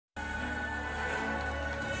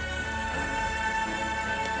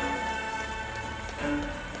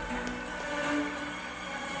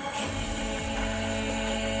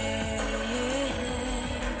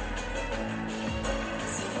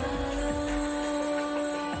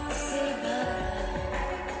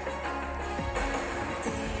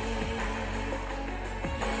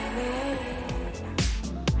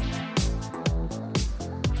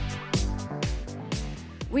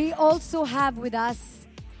also have with us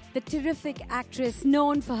the terrific actress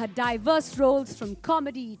known for her diverse roles from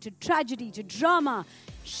comedy to tragedy to drama.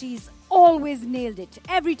 She's always nailed it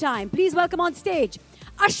every time. Please welcome on stage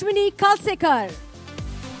Ashwini Kalsekar.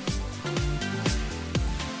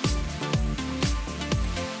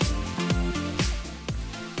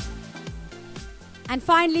 And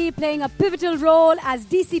finally, playing a pivotal role as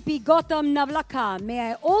DCP Gautam Navlakha,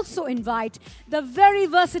 may I also invite the very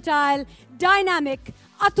versatile, dynamic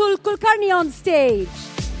Atul Kulkarni on stage.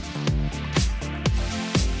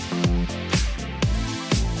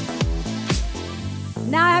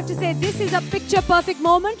 Now I have to say, this is a picture-perfect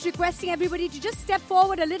moment, requesting everybody to just step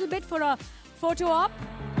forward a little bit for a photo op.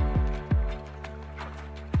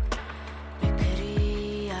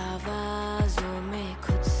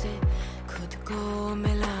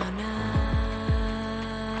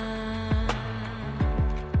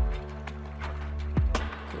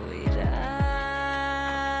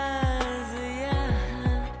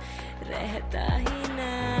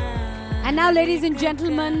 And now, ladies and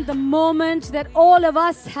gentlemen, the moment that all of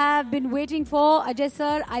us have been waiting for. Ajay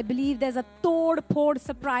sir, I believe there's a tod-pod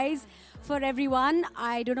surprise for everyone.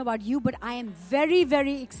 I don't know about you, but I am very,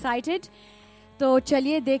 very excited. So,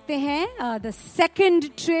 chaliye dekhte hain the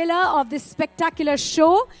second trailer of this spectacular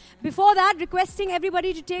show. Before that, requesting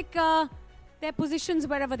everybody to take their positions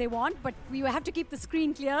wherever they want, but we have to keep the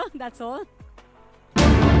screen clear, that's all.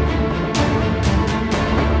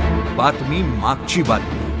 बातमी मागची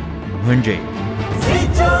बातमी म्हणजे